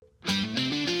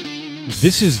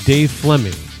This is Dave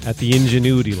Fleming at the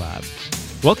Ingenuity Lab.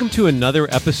 Welcome to another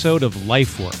episode of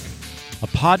Lifework, a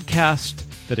podcast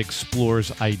that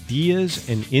explores ideas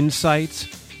and insights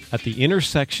at the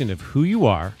intersection of who you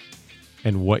are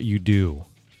and what you do,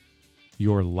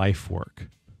 your life work.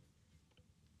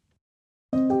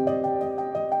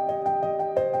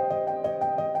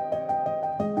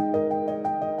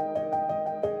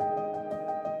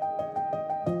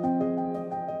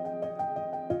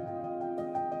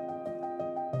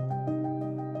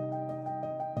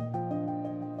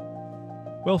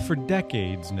 Well, for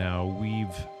decades now,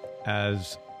 we've,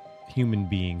 as human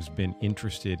beings, been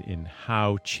interested in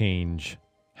how change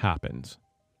happens.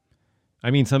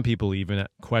 I mean, some people even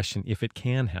question if it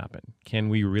can happen. Can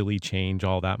we really change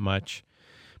all that much?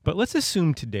 But let's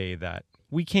assume today that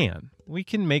we can. We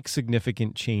can make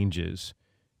significant changes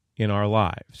in our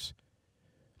lives.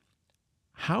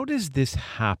 How does this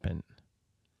happen?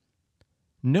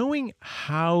 Knowing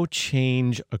how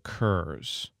change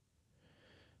occurs,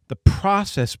 the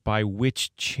process by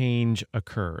which change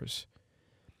occurs,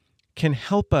 can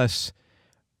help us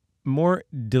more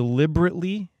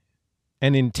deliberately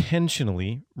and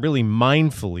intentionally, really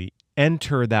mindfully,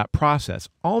 enter that process,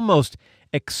 almost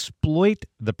exploit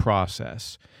the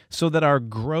process so that our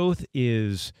growth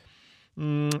is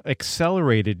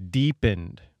accelerated,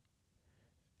 deepened,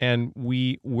 and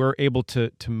we're able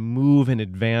to move and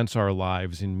advance our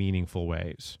lives in meaningful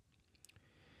ways.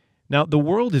 Now, the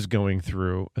world is going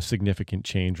through a significant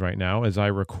change right now. As I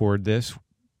record this,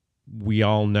 we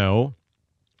all know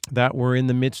that we're in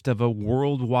the midst of a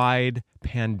worldwide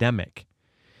pandemic.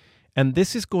 And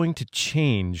this is going to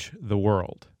change the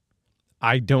world.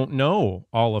 I don't know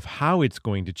all of how it's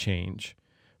going to change,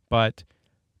 but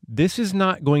this is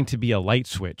not going to be a light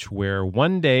switch where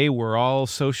one day we're all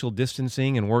social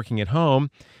distancing and working at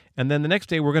home, and then the next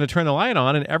day we're going to turn the light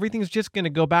on and everything's just going to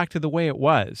go back to the way it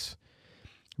was.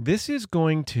 This is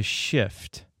going to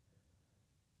shift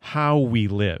how we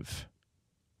live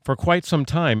for quite some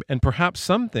time, and perhaps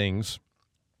some things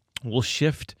will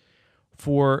shift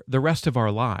for the rest of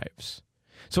our lives.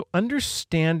 So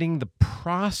understanding the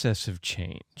process of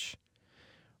change,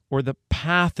 or the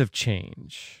path of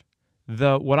change,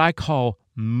 what I call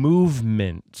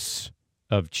movements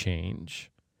of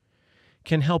change,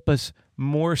 can help us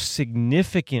more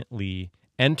significantly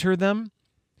enter them,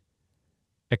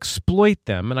 exploit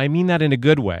them, and I mean that in a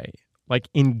good way, like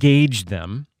engage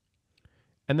them,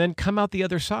 and then come out the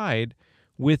other side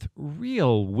with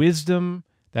real wisdom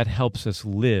that helps us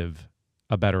live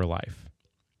a better life.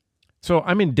 So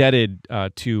I'm indebted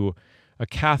to a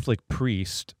Catholic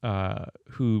priest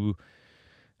who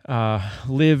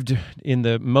lived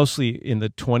mostly in the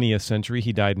 20th century.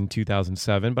 He died in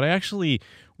 2007, but I actually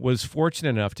was fortunate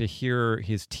enough to hear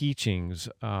his teachings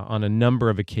on a number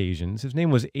of occasions. His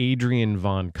name was Adrian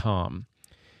von Kamm,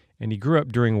 and he grew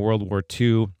up during World War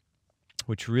II,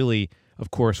 which really,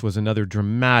 of course, was another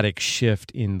dramatic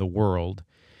shift in the world.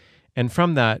 And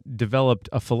from that, developed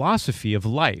a philosophy of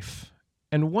life.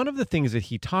 And one of the things that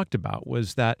he talked about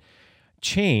was that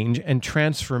change and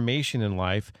transformation in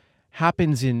life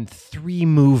happens in three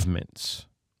movements.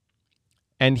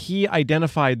 And he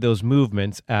identified those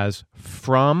movements as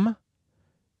from,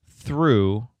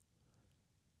 through,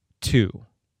 to.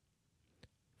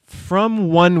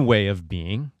 From one way of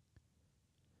being,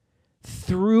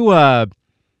 through a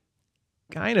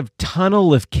kind of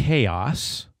tunnel of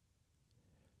chaos,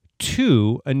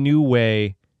 to a new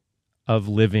way of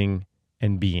living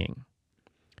and being.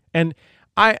 And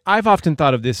I've often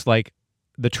thought of this like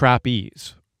the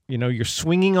trapeze. You know, you're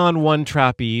swinging on one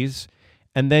trapeze,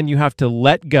 and then you have to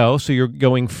let go. So you're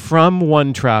going from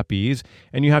one trapeze,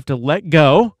 and you have to let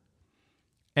go.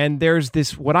 And there's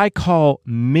this, what I call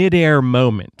midair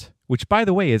moment, which, by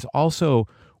the way, is also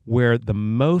where the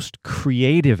most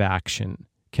creative action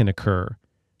can occur.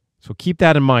 So keep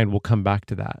that in mind. We'll come back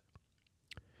to that.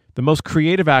 The most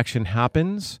creative action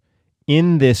happens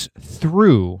in this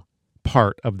through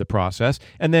part of the process,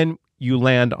 and then you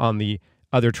land on the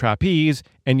other trapeze,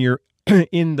 and you're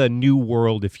in the new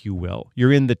world, if you will.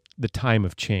 You're in the time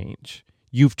of change.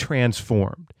 You've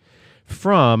transformed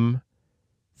from,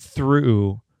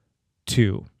 through,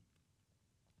 to.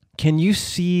 Can you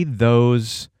see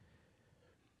those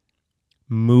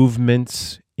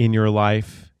movements in your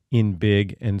life in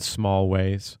big and small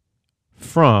ways?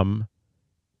 From,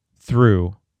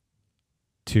 through,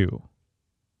 to.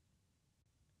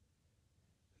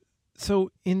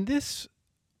 So in this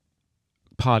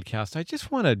podcast, I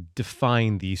just want to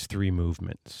define these three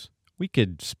movements. We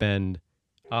could spend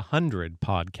 100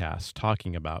 podcasts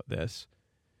talking about this.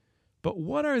 But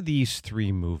what are these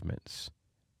three movements?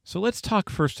 So let's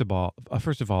talk first of all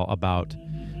about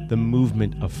the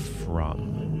movement of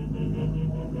from.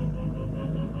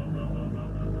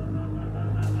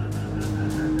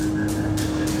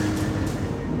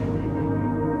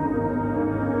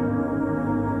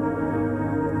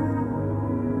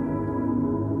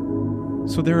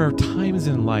 So there are times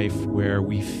in life where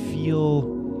we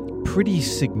feel pretty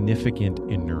significant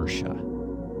inertia.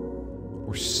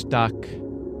 We're stuck.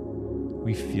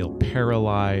 We feel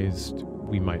paralyzed.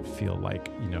 We might feel like,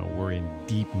 we're in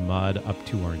deep mud up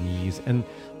to our knees. And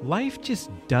life just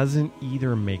doesn't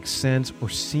either make sense or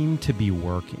seem to be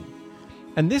working.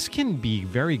 And this can be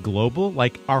very global,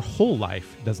 like our whole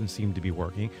life doesn't seem to be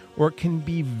working, or it can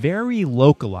be very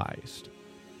localized,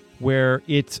 where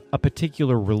it's a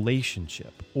particular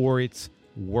relationship, or it's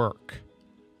work,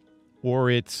 or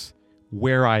it's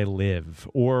where I live,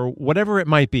 or whatever it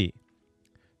might be.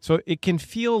 So it can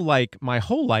feel like my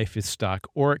whole life is stuck,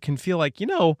 or it can feel like,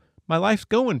 my life's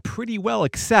going pretty well,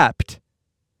 except,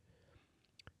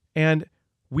 and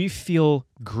we feel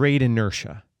great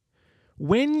inertia.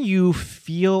 When you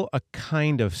feel a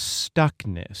kind of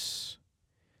stuckness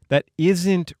that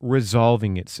isn't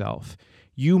resolving itself,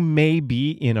 you may be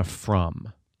in a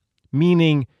from,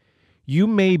 meaning you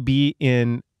may be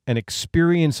in an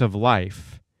experience of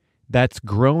life that's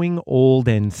growing old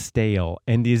and stale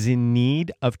and is in need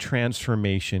of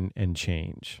transformation and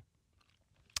change.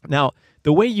 Now,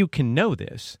 the way you can know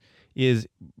this is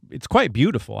it's quite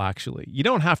beautiful, actually. You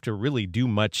don't have to really do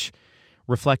much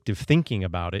reflective thinking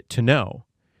about it to know.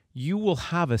 You will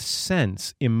have a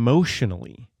sense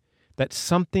emotionally that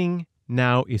something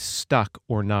now is stuck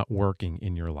or not working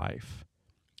in your life.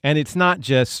 And it's not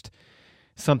just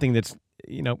something that's,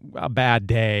 a bad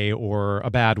day or a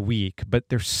bad week, but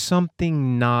there's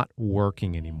something not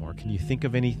working anymore. Can you think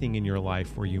of anything in your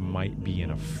life where you might be in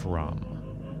a from?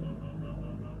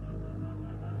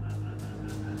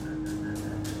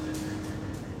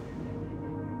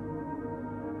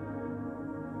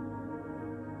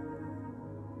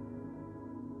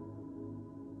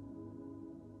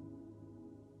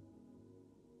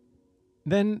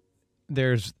 Then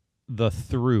there's the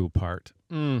through part.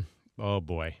 Oh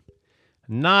boy.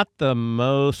 Not the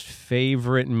most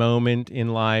favorite moment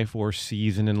in life or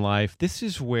season in life. This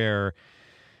is where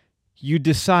you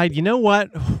decide,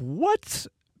 what's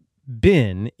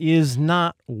been is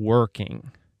not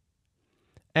working.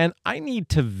 And I need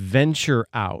to venture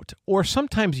out. Or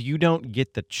sometimes you don't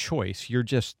get the choice. You're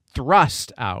just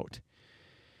thrust out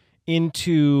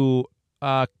into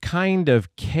a kind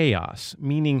of chaos,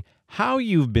 meaning how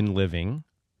you've been living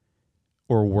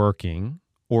or working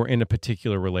or in a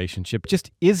particular relationship just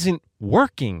isn't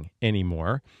working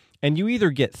anymore. And you either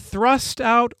get thrust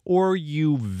out or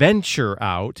you venture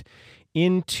out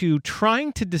into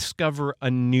trying to discover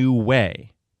a new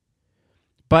way.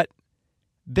 But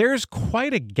there's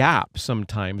quite a gap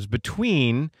sometimes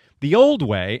between the old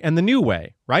way and the new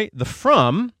way, right? The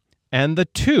from and the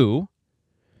to.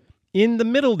 In the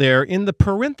middle there, in the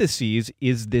parentheses,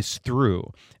 is this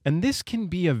through. And this can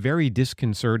be a very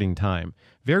disconcerting time,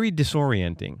 very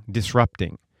disorienting,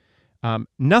 disrupting.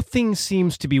 Nothing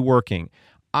seems to be working.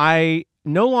 I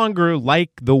no longer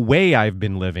like the way I've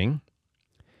been living,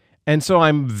 and so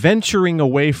I'm venturing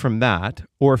away from that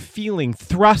or feeling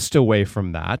thrust away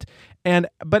from that.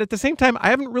 But at the same time, I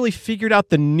haven't really figured out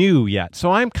the new yet.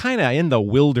 So I'm kind of in the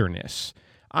wilderness.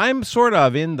 I'm sort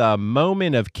of in the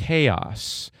moment of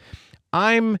chaos.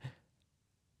 I'm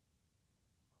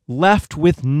left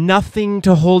with nothing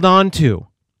to hold on to.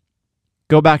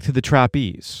 Go back to the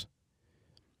trapeze.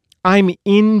 I'm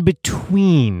in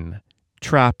between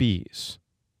trapeze.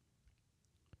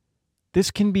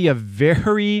 This can be a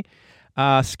very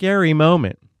scary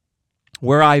moment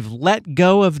where I've let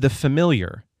go of the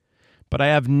familiar, but I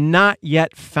have not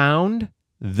yet found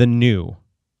the new.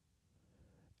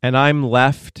 And I'm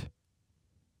left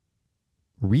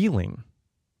reeling,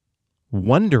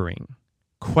 wondering,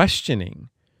 questioning,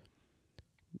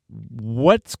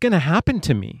 what's going to happen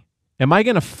to me? Am I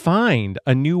going to find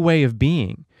a new way of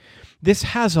being? This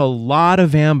has a lot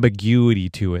of ambiguity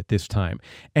to it this time,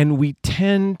 and we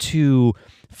tend to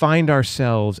find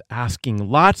ourselves asking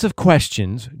lots of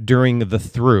questions during the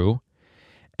through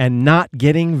and not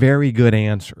getting very good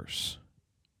answers.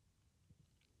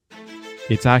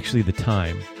 It's actually the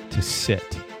time to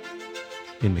sit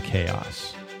in the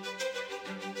chaos.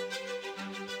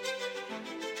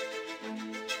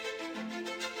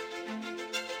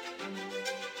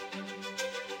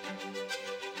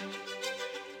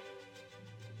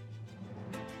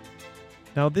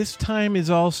 Now, this time is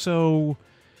also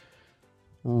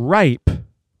ripe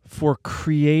for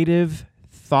creative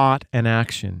thought and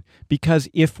action. Because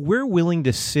if we're willing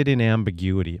to sit in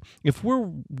ambiguity, if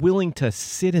we're willing to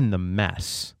sit in the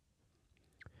mess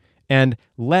and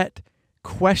let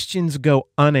questions go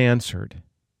unanswered,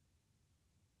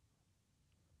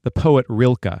 the poet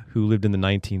Rilke, who lived in the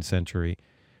 19th century,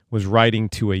 was writing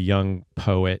to a young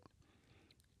poet,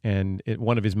 and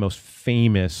one of his most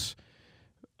famous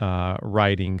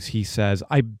writings, he says,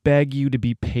 "I beg you to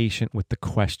be patient with the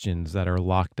questions that are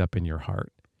locked up in your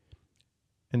heart."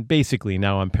 And basically,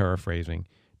 now I'm paraphrasing,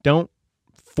 don't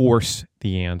force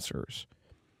the answers.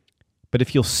 But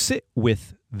if you'll sit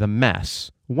with the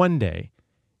mess, one day,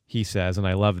 he says, and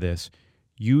I love this,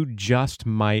 you just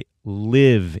might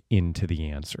live into the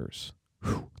answers.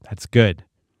 Whew, that's good.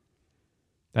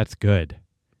 That's good.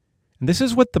 And this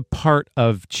is what the part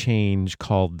of change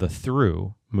called the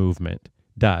through movement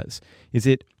does, is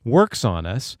it works on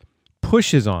us,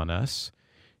 pushes on us,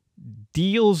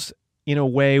 deals in a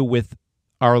way with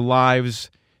our lives,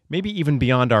 maybe even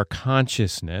beyond our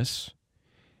consciousness,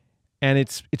 and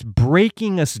it's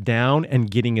breaking us down and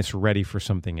getting us ready for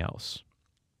something else.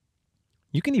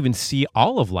 You can even see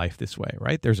all of life this way,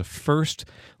 right? There's a first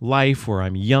life where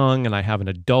I'm young and I have an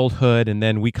adulthood, and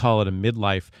then we call it a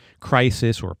midlife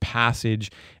crisis or passage,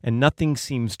 and nothing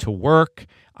seems to work.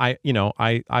 I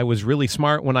was really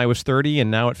smart when I was 30,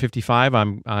 and now at 55, I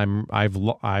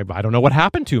don't know what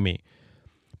happened to me.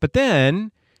 But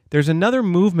then there's another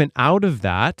movement out of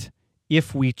that.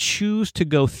 If we choose to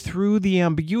go through the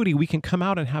ambiguity, we can come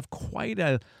out and have quite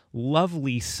a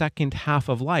lovely second half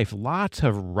of life. Lots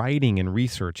of writing and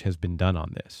research has been done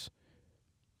on this.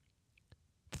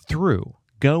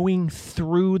 Going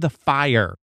through the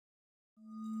fire.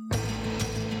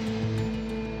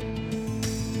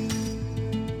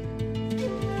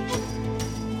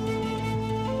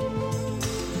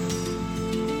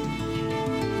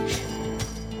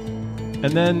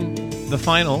 And then the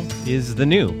final is the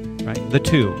new, right? The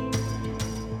two.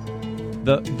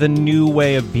 The new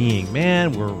way of being.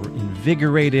 Man, we're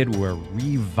invigorated, we're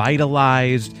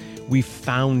revitalized, we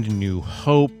found new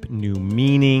hope, new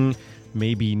meaning,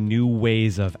 maybe new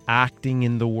ways of acting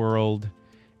in the world.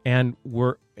 And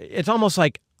it's almost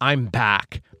like I'm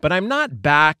back, but I'm not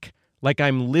back like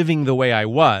I'm living the way I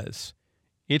was.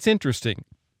 It's interesting.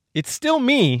 It's still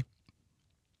me.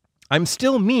 I'm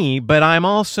still me, but I'm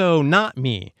also not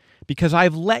me, because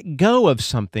I've let go of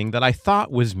something that I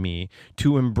thought was me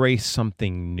to embrace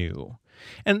something new.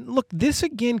 And look, this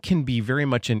again can be very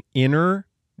much an inner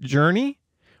journey,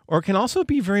 or it can also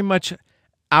be very much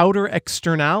outer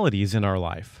externalities in our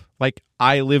life. Like,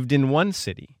 I lived in one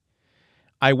city.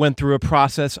 I went through a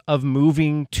process of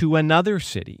moving to another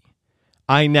city.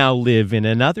 I now live in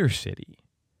another city.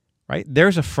 Right?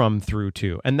 There's a from through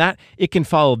too. And that it can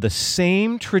follow the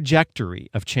same trajectory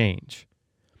of change.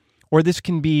 Or this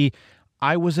can be,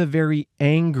 I was a very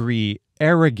angry,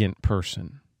 arrogant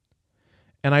person.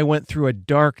 And I went through a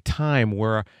dark time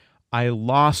where I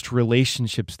lost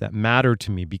relationships that mattered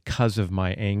to me because of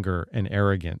my anger and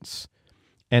arrogance.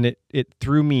 And it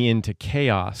threw me into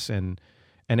chaos and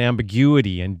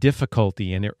ambiguity and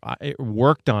difficulty, and it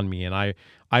worked on me, and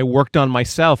I worked on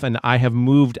myself, and I have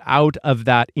moved out of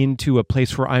that into a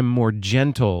place where I'm more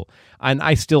gentle, and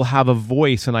I still have a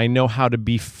voice, and I know how to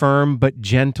be firm but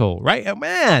gentle, right?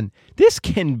 Man, this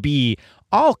can be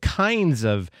all kinds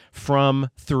of from,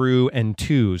 through, and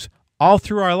tos all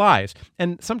through our lives,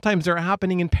 and sometimes they're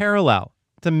happening in parallel.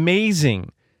 It's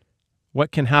amazing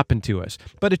what can happen to us.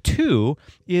 But a two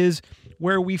is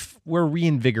where we're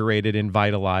reinvigorated and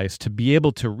vitalized to be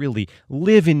able to really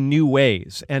live in new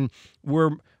ways. And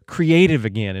we're creative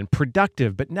again and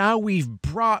productive. But now we've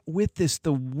brought with this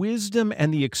the wisdom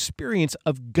and the experience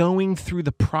of going through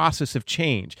the process of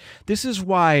change. This is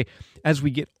why, as we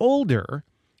get older,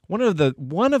 one of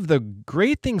the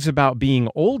great things about being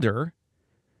older,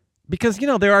 because,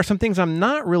 there are some things I'm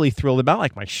not really thrilled about,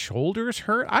 like my shoulders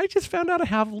hurt. I just found out I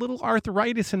have a little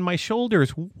arthritis in my shoulders.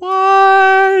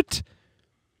 What?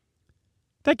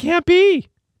 That can't be.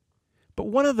 But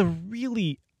one of the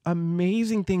really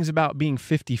amazing things about being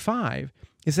 55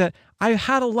 is that I've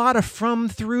had a lot of from,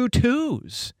 through,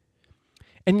 twos.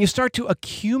 And you start to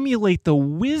accumulate the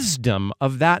wisdom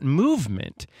of that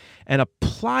movement and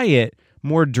apply it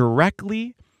more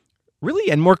directly, really,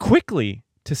 and more quickly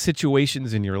to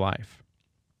situations in your life.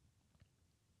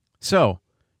 So,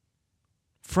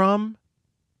 from,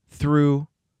 through,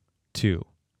 to.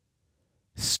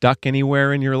 Stuck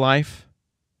anywhere in your life?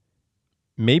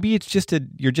 Maybe it's just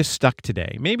you're just stuck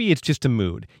today. Maybe it's just a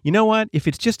mood. You know what? If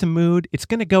it's just a mood, it's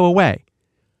going to go away.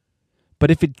 But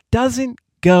if it doesn't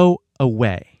go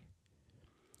away,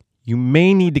 you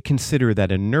may need to consider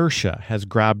that inertia has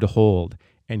grabbed a hold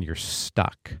and you're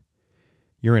stuck.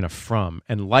 You're in a from,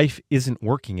 and life isn't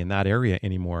working in that area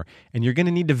anymore. And you're going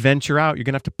to need to venture out. You're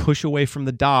going to have to push away from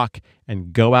the dock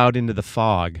and go out into the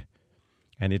fog.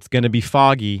 And it's going to be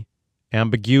foggy,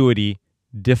 ambiguity,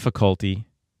 difficulty.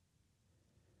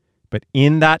 But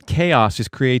in that chaos is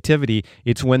creativity.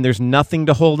 It's when there's nothing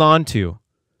to hold on to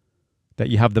that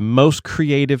you have the most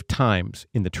creative times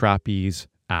in the trapeze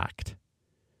act.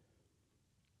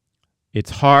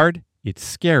 It's hard, it's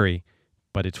scary,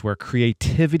 but it's where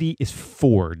creativity is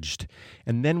forged.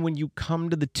 And then when you come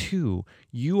to the two,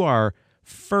 you are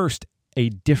first a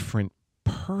different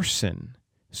person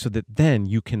so that then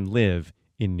you can live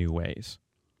in new ways.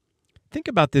 Think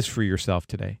about this for yourself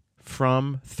today.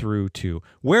 From, through, to.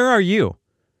 Where are you?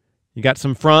 You got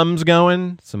some froms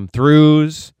going, some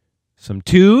throughs, some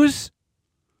twos?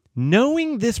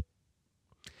 Knowing this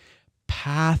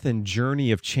path and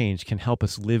journey of change can help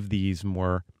us live these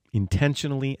more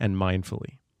intentionally and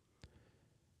mindfully.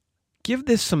 Give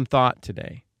this some thought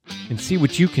today and see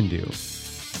what you can do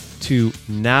to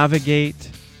navigate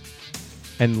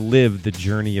and live the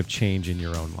journey of change in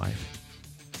your own life.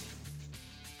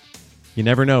 You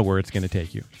never know where it's going to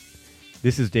take you.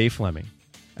 This is Dave Fleming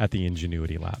at the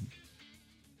Ingenuity Lab.